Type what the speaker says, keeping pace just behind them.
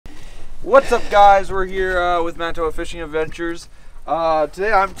What's up, guys? We're here with Manitoba Fishing Adventures.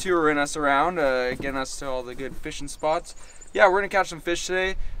 Today I'm touring us around, getting us to all the good fishing spots. Yeah, we're gonna catch some fish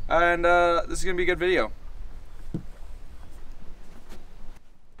today, and this is gonna be a good video.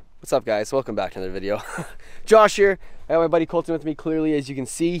 What's up, guys? Welcome back to another video. Josh here. I have my buddy Colton with me. Clearly, as you can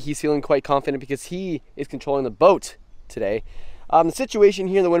see, he's feeling quite confident because he is controlling the boat today. The situation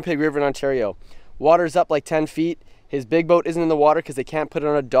here in the Winnipeg River in Ontario, water's up like 10 feet. His big boat isn't in the water because they can't put it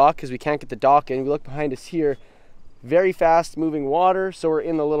on a dock because we can't get the dock in. We look behind us here, very fast moving water. So we're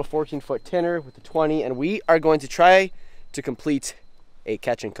in the little 14-foot tinner with the 20, and we are going to try to complete a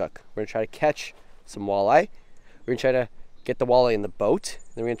catch and cook. We're gonna try to catch some walleye. We're gonna try to get the walleye in the boat.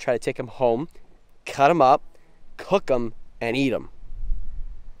 Then we're gonna try to take them home, cut them up, cook them, and eat them.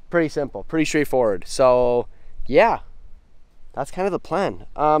 Pretty simple, pretty straightforward. So yeah, that's kind of the plan.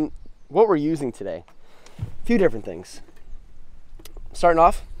 What we're using today, a few different things. Starting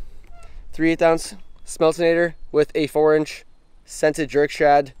off, 3/8 ounce smeltonator with a 4-inch scented jerk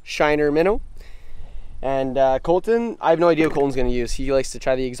shad shiner minnow. And Colton, I have no idea what Colton's gonna use. He likes to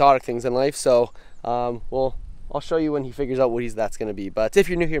try the exotic things in life, so I'll show you when he figures out what that's gonna be. But if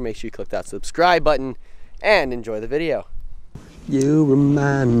you're new here, make sure you click that subscribe button and enjoy the video. You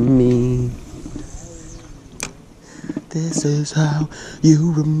remind me, this is how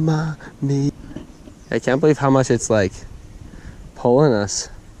you remind me. I can't believe how much it's like pulling us.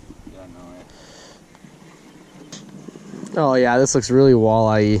 Yeah, no, Oh yeah, this looks really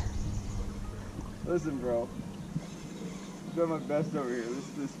walleye-y. listen, bro. I'm doing my best over here.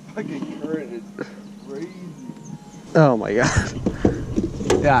 This fucking current is crazy. Oh my god.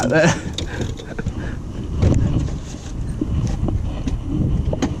 Yeah.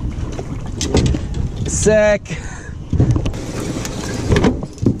 Sick.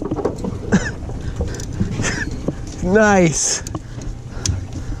 Nice.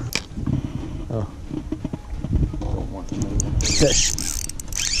 Oh. Fish.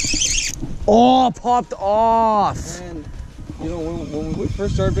 Oh, popped off. And you know, when we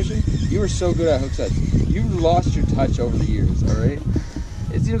first started fishing, you were so good at hook sets. You lost your touch over the years, all right?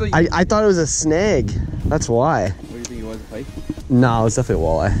 It seems like I thought it was a snag. That's why. What do you think it was, a pike? No, it was definitely a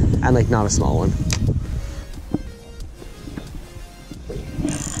walleye. And like not a small one.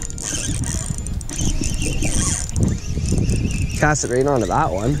 Cast it right onto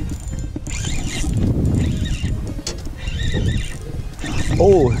that one.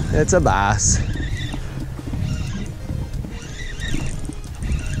 Oh, it's a bass.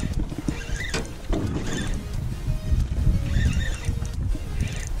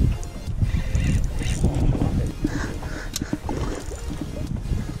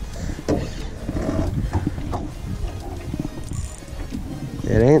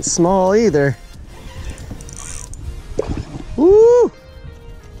 It ain't small either. Woo!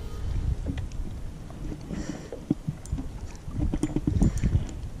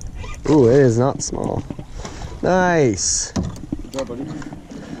 Ooh, it is not small. Nice. Good job, buddy.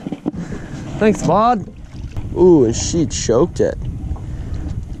 Thanks, bud. Ooh, and she choked it.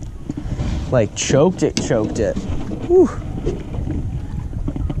 Like choked it. Woo.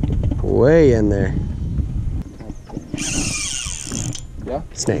 Way in there. Yeah?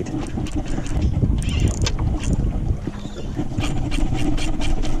 Snagged.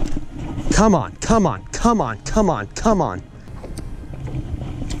 Come on, come on, come on, come on, come on.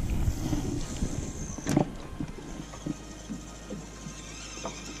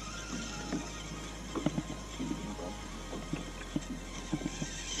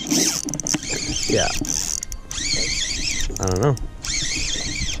 Yeah. I don't know.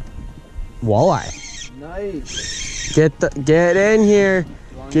 Walleye. Nice. Get in here.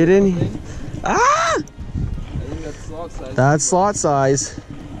 Get in here. Ah! I think that's slot size. That's slot size.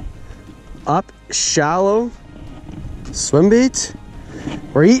 Up, shallow, swim bait.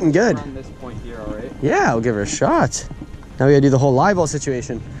 We're eating good. Around this point here, all right? Yeah, we'll give her a shot. Now we gotta do the whole live ball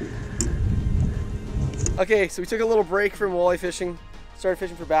situation. Okay, so we took a little break from walleye fishing, started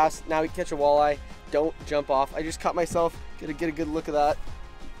fishing for bass. Now we can catch a walleye. Don't jump off. I just cut myself. Get a good look at that.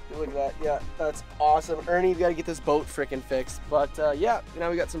 Good look at that. Yeah, that's awesome. Ernie, we gotta get this boat freaking fixed. But yeah,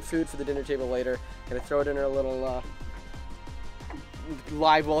 now we got some food for the dinner table later. Gonna throw it in our little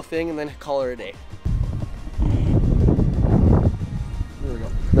live well thing and then call her a day. There we go.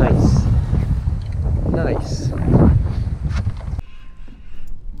 Nice. Nice.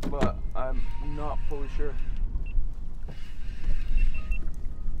 But I'm not fully sure.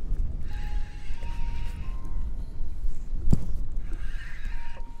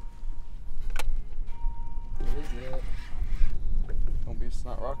 What is it? Don't be a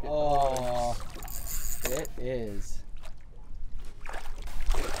snot rocket. Oh, it is.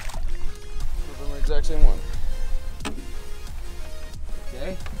 exact same one.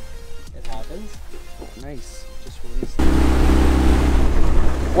 Okay, it happens. Nice. Just released.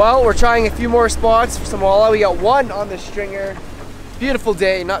 Well, we're trying a few more spots for some walleye. We got one on the stringer. Beautiful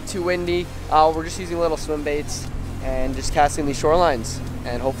day, not too windy. We're just using little swim baits and just casting these shorelines,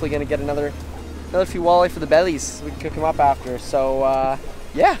 and hopefully gonna get another few walleye for the bellies so we can cook them up after. So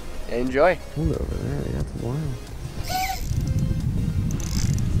yeah, enjoy. Hold over there, that's wild.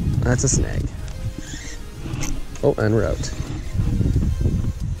 That's a snag. Oh, and we're out.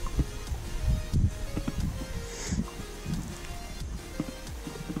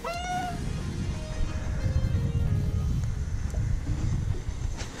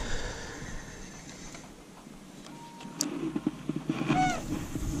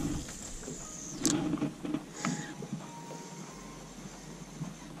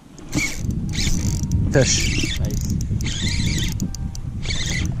 Fish. Nice.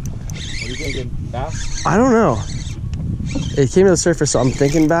 What are you thinking? Bass? I don't know. It came to the surface, so I'm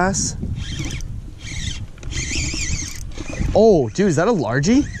thinking bass. Oh, dude, is that a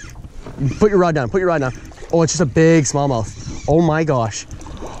largie? Put your rod down, put your rod down. Oh, it's just a big smallmouth. Oh my gosh.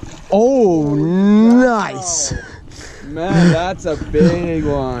 Oh, nice. Man, that's a big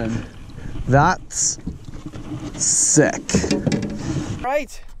one. That's sick.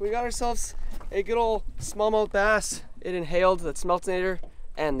 Right, we got ourselves a good old smallmouth bass. It inhaled that smeltinator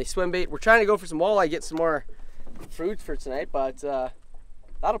and the swim bait. We're trying to go for some walleye, get some more fruit for tonight, but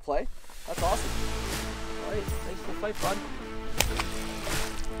that'll play. That's awesome. All right, thanks for the fight, bud.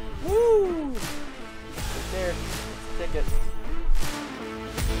 Woo! Right there, take it.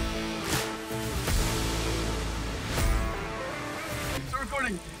 Still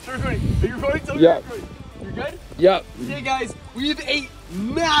recording, still recording. Are you recording? Tell me you're recording. You're good? Yep. Okay guys, we have a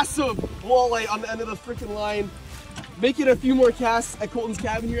massive walleye on the end of the freaking line. Making a few more casts at Colton's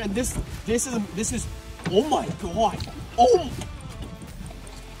cabin here, and this is oh my god. Oh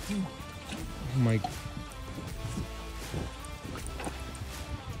my.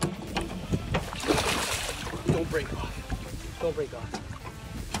 Don't break off. Don't break off.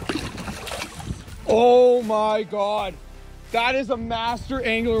 Oh my god. That is a master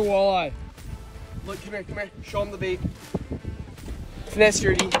angler walleye. Look, come here. Show him the bait. Finesse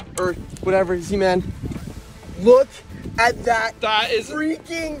your or whatever, Z-Man. Look at that. That is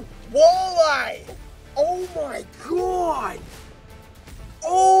freaking walleye. Oh my god.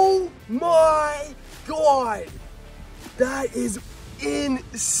 Oh my god. That is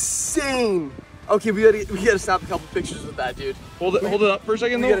insane. Okay, we gotta snap a couple pictures with that, dude. Hold it up for a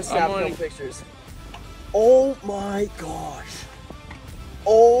second though. We gotta snap a couple pictures. Oh my gosh.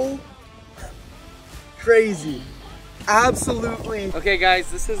 Oh, crazy. Absolutely. Okay guys,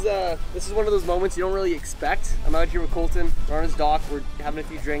 this is one of those moments you don't really expect. I'm out here with Colton, we're on his dock, we're having a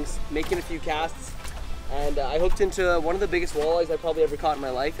few drinks, making a few casts, and I hooked into one of the biggest walleyes I've probably ever caught in my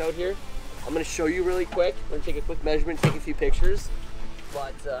life out here. I'm gonna show you really quick. We're gonna take a quick measurement, take a few pictures,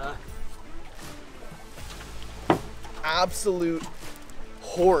 but absolute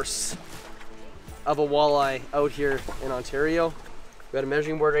horse of a walleye out here in Ontario. We got a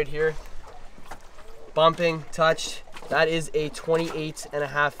measuring board right here. Bumping, touched. That is a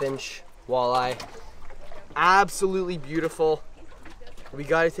 28.5-inch walleye. Absolutely beautiful. We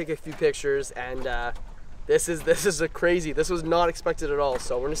got to take a few pictures, and this is a crazy. This was not expected at all.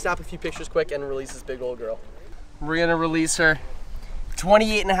 So we're gonna snap a few pictures quick and release this big old girl. We're gonna release her.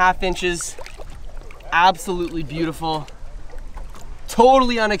 28.5 inches. Absolutely beautiful.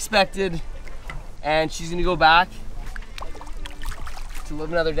 Totally unexpected, and she's gonna go back to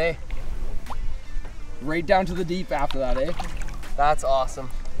live another day. Right down to the deep after that, eh? That's awesome.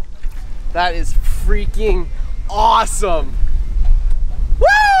 That is freaking awesome.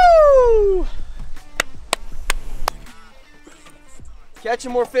 Woo!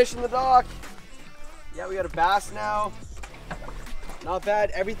 Catching more fish in the dock. Yeah, we got a bass now. Not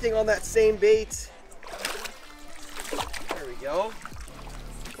bad. Everything on that same bait. There we go.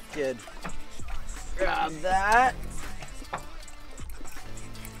 Good. Grab that.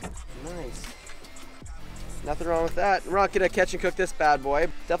 Nice. Nothing wrong with that. We're not gonna catch and cook this bad boy.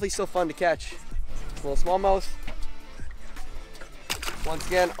 Definitely still fun to catch. A little smallmouth. Once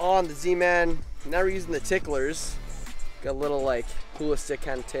again on the Z-Man. Now we're using the ticklers. Got a little like hula stick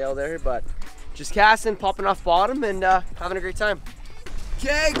kind of tail there, but just casting, popping off bottom, and having a great time.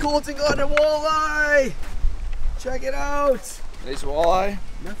 Okay, Colton got a walleye. Check it out. Nice walleye.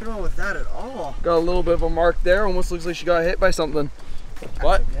 Nothing wrong with that at all. Got a little bit of a mark there. Almost looks like she got hit by something.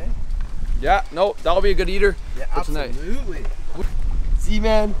 What? Okay. Yeah, no, that'll be a good eater. Yeah, absolutely.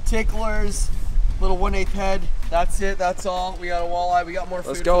 Z-Man, ticklers, Little 1/8 head. That's it. That's all. We got a walleye. We got more food.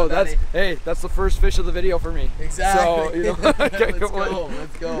 Let's go. That's the first fish of the video for me. Exactly. So, you know, Let's go.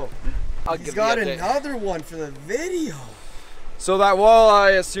 Let's go. He's got another one for the video. So that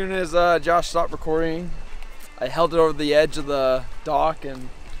walleye, as soon as Josh stopped recording, I held it over the edge of the dock, and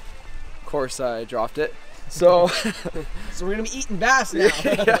of course I dropped it. So, so we're gonna be eating bass now.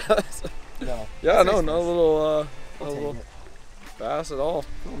 Yeah, no little bass at all.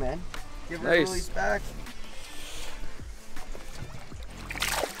 Cool, man. Give her Nice. a release back.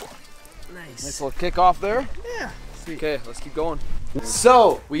 Nice little kick off there. Yeah. Sweet. Okay, let's keep going.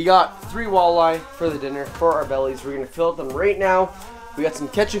 So we got 3 walleye for the dinner for our bellies. We're gonna fill them right now. We got some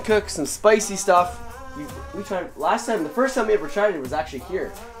catch and cook, some spicy stuff. We tried last time. The first time we ever tried it was actually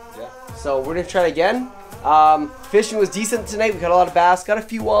here. Yeah. So we're gonna try it again. Fishing was decent tonight. We got a lot of bass. Got a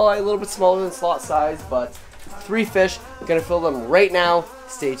few walleye, a little bit smaller than slot size, but 3 fish. We're gonna fill them right now.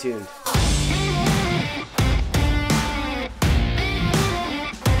 Stay tuned.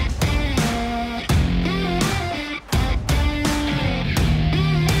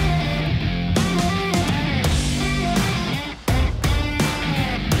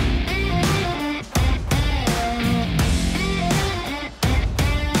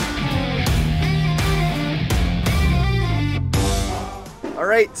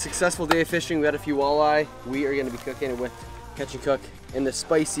 Alright, successful day of fishing. We had a few walleye. We are going to be cooking it with catch and cook in the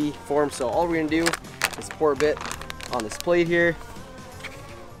spicy form. So all we're going to do is pour a bit on this plate here.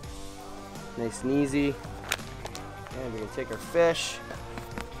 Nice and easy. And we're going to take our fish.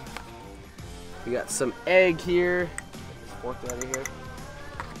 We got some egg here. Just fork it out of here.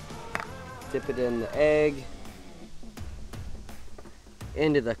 Dip it in the egg.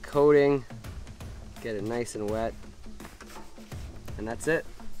 Into the coating. Get it nice and wet. And that's it.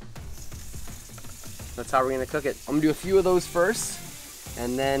 That's how we're gonna cook it. I'm gonna do a few of those first,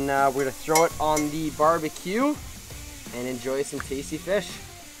 and then we're gonna throw it on the barbecue and enjoy some tasty fish.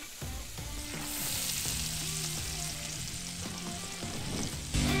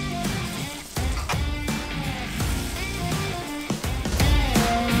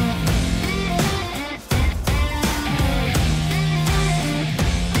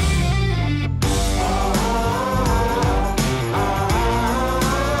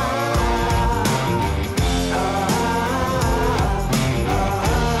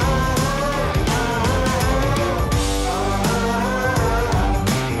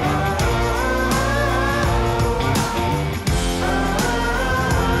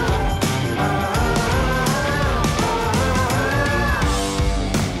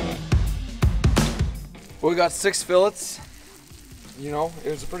 We got 6 fillets. You know, it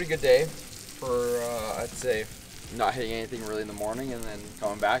was a pretty good day for, I'd say, not hitting anything really in the morning and then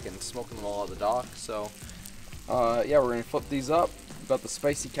coming back and smoking them all at the dock. So, yeah, we're gonna flip these up. We got the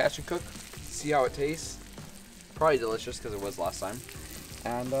spicy catch and cook. See how it tastes. Probably delicious because it was last time.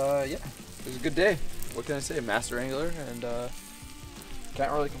 And yeah, it was a good day. What can I say? Master angler, and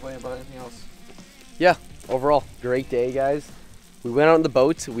can't really complain about anything else. Yeah, overall, great day, guys. We went out on the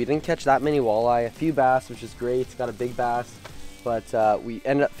boat. We didn't catch that many walleye. A few bass, which is great. Got a big bass, but we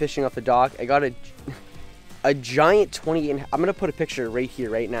ended up fishing off the dock. I got a giant 28. I'm gonna put a picture right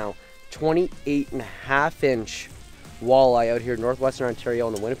here, right now. 28.5-inch walleye out here in northwestern Ontario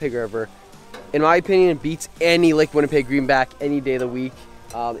on the Winnipeg River. In my opinion, it beats any Lake Winnipeg greenback any day of the week.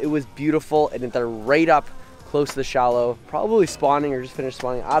 It was beautiful, and they're right up close to the shallow. Probably spawning or just finished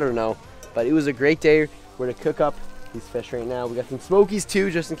spawning. I don't know, but it was a great day. We're gonna cook up these fish right now. We got some smokies too,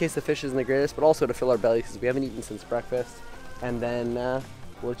 just in case the fish isn't the greatest, but also to fill our bellies because we haven't eaten since breakfast. And then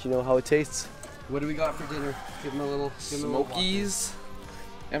we'll let you know how it tastes. What do we got for dinner? Give them a little Smokies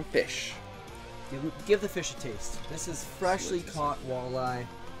and fish. Give the fish a taste. This is freshly caught walleye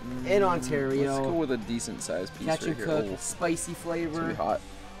in Ontario. Let's go with a decent sized piece Catch right and here. cook, Oh, spicy it's gonna flavor. be hot.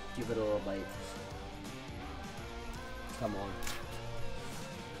 Give it a little bite. Come on.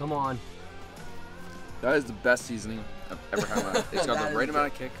 Come on. That is the best seasoning I've ever had in my life. It's got That the is right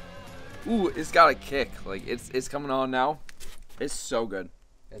amount of kick. Ooh, it's got a kick. Like it's coming on now. It's so good.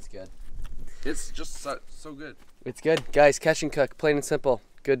 That's good. It's just so good. It's good, guys. Catch and cook, plain and simple.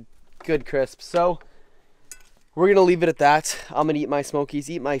 Good crisp. So we're gonna leave it at that. I'm gonna eat my smokies,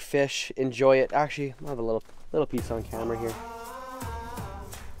 eat my fish, enjoy it. Actually, I'll have a little piece on camera here.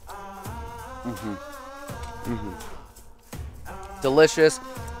 Delicious.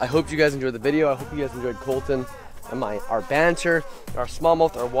 I hope you guys enjoyed the video. I hope you guys enjoyed Colton and our banter, our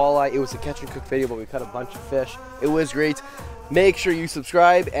smallmouth, our walleye. It was a catch and cook video, but we caught a bunch of fish. It was great. Make sure you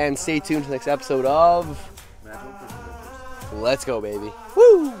subscribe and stay tuned to the next episode of Manitoba Fishing Adventures. Let's Go, baby.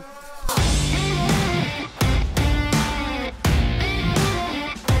 Woo!